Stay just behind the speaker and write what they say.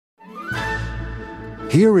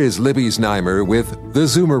Here is Libby Znaimer with The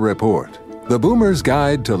Zoomer Report, the Boomer's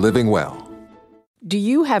Guide to Living Well. Do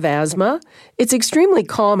you have asthma? It's extremely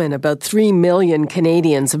common. About 3 million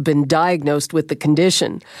Canadians have been diagnosed with the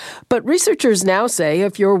condition. But researchers now say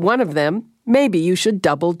if you're one of them, maybe you should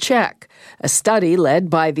double-check. A study led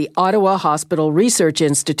by the Ottawa Hospital Research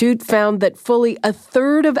Institute found that fully a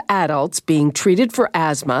third of adults being treated for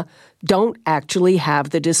asthma don't actually have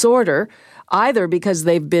the disorder, either because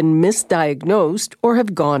they've been misdiagnosed or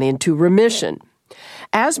have gone into remission.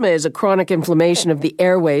 Asthma is a chronic inflammation of the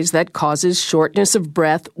airways that causes shortness of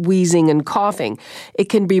breath, wheezing, and coughing. It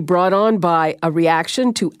can be brought on by a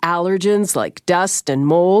reaction to allergens like dust and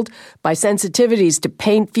mold, by sensitivities to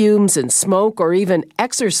paint fumes and smoke, or even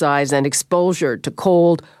exercise and exposure to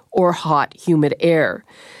cold or hot, humid air.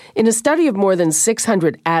 In a study of more than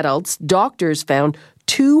 600 adults, doctors found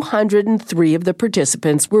 203 of the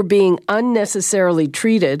participants were being unnecessarily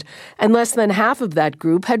treated, and less than half of that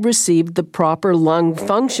group had received the proper lung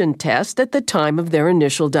function test at the time of their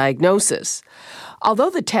initial diagnosis.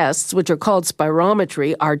 Although the tests, which are called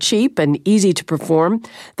spirometry, are cheap and easy to perform,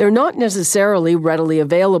 they're not necessarily readily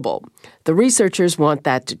available. The researchers want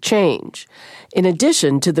that to change. In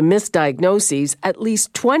addition to the misdiagnoses, at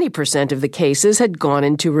least 20% of the cases had gone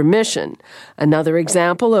into remission. Another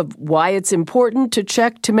example of why it's important to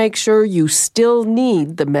check to make sure you still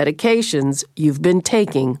need the medications you've been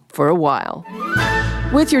taking for a while.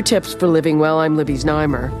 With your tips for living well, I'm Libby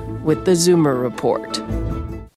Znaimer with the Zoomer Report.